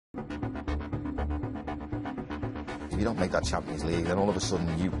you don't make that Champions League, then all of a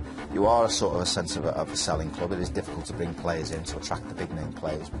sudden you are a sort of a sense of a selling club. It is difficult to bring players in to attract the big name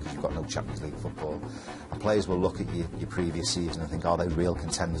players because you've got no Champions League football. And players will look at your previous season and think, are they real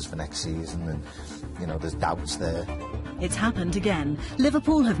contenders for next season? And, you know, there's doubts there. It's happened again.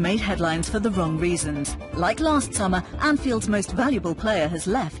 Liverpool have made headlines for the wrong reasons. Like last summer, Anfield's most valuable player has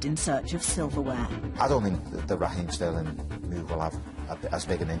left in search of silverware. I don't think the Raheem Sterling move will have as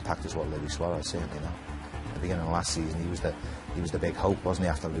big an impact as what Luis Suarez certainly, you know. At the beginning of last season, he was the big hope, wasn't he,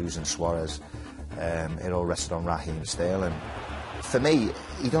 after losing Suarez. It all rested on Raheem Sterling. For me,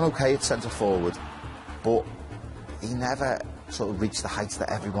 he done okay at centre forward, but he never sort of reached the heights that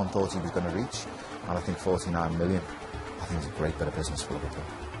everyone thought he was going to reach. And I think 49 million, I think it's a great bit of business for Liverpool.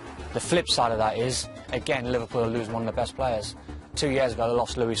 The flip side of that is, again, Liverpool are losing one of their best players. 2 years ago, they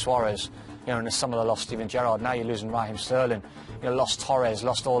lost Luis Suarez. You know, in the summer they lost Steven Gerrard. Now you're losing Raheem Sterling. You know, lost Torres,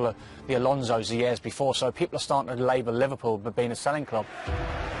 lost all the Alonsos the years before. So people are starting to label Liverpool for being a selling club.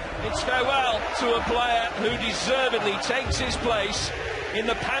 It's farewell to a player who deservedly takes his place in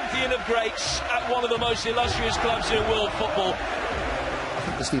the pantheon of greats at one of the most illustrious clubs in world football. I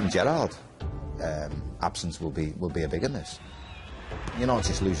think the Steven Gerrard absence will be a big in this. You're not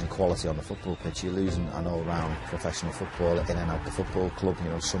just losing quality on the football pitch, you're losing an all-round professional footballer in and out the football club, you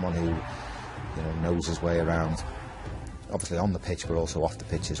know, someone who, you know, knows his way around, obviously on the pitch but also off the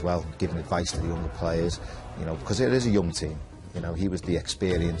pitch as well, giving advice to the younger players, you know, because it is a young team. You know, he was the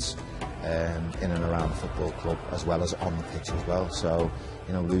experience in and around the football club as well as on the pitch as well, so,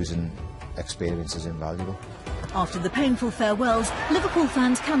 you know, losing experience is invaluable. After the painful farewells, Liverpool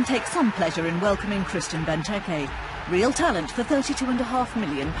fans can take some pleasure in welcoming Christian Benteke. Real talent for £32.5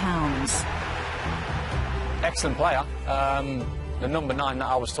 million. Excellent player. The number 9 that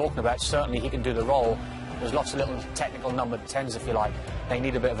I was talking about, certainly he can do the role. There's lots of little technical number 10s, if you like. They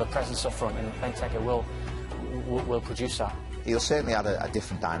need a bit of a presence up front, and Benteke will produce that. He'll certainly add a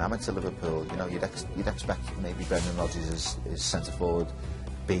different dynamic to Liverpool. You know, you'd expect maybe Brendan Rodgers as centre forward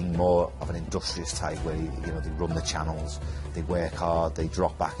being more of an industrious type, where they run the channels, they work hard, they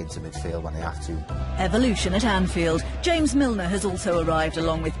drop back into midfield when they have to. Evolution at Anfield. James Milner has also arrived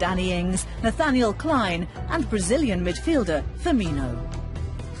along with Danny Ings, Nathaniel Klein and Brazilian midfielder Firmino.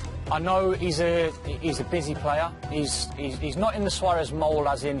 I know he's a busy player. He's not in the Suarez mould,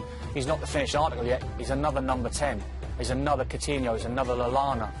 as in he's not the finished article yet. He's another number 10. He's another Coutinho, he's another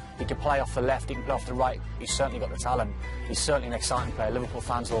Lallana. He can play off the left, he can play off the right. He's certainly got the talent. He's certainly an exciting player. Liverpool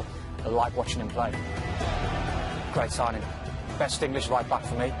fans will like watching him play. Great signing. Best English right back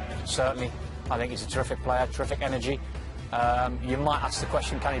for me, certainly. I think he's a terrific player, terrific energy. You might ask the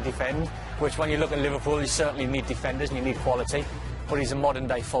question, can he defend? Which, when you look at Liverpool, you certainly need defenders and you need quality. But he's a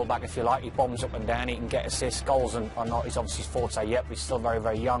modern-day full-back, if you like. He bombs up and down, he can get assists, goals, and not he's obviously his forte yet, but he's still very,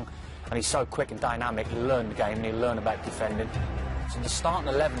 very young. And he's so quick and dynamic, he'll learn the game and he'll learn about defending. So the starting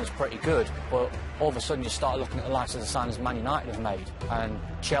 11 was pretty good, but all of a sudden you start looking at the likes of the signings Man United have made, and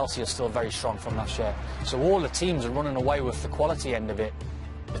Chelsea are still very strong from last year. So all the teams are running away with the quality end of it.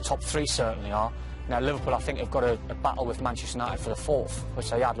 The top 3 certainly are. Now Liverpool, I think, have got a battle with Manchester United for the 4th, which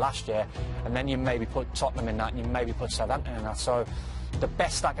they had last year, and then you maybe put Tottenham in that, and you maybe put Southampton in that. So the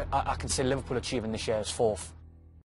best I can see Liverpool achieving this year is 4th.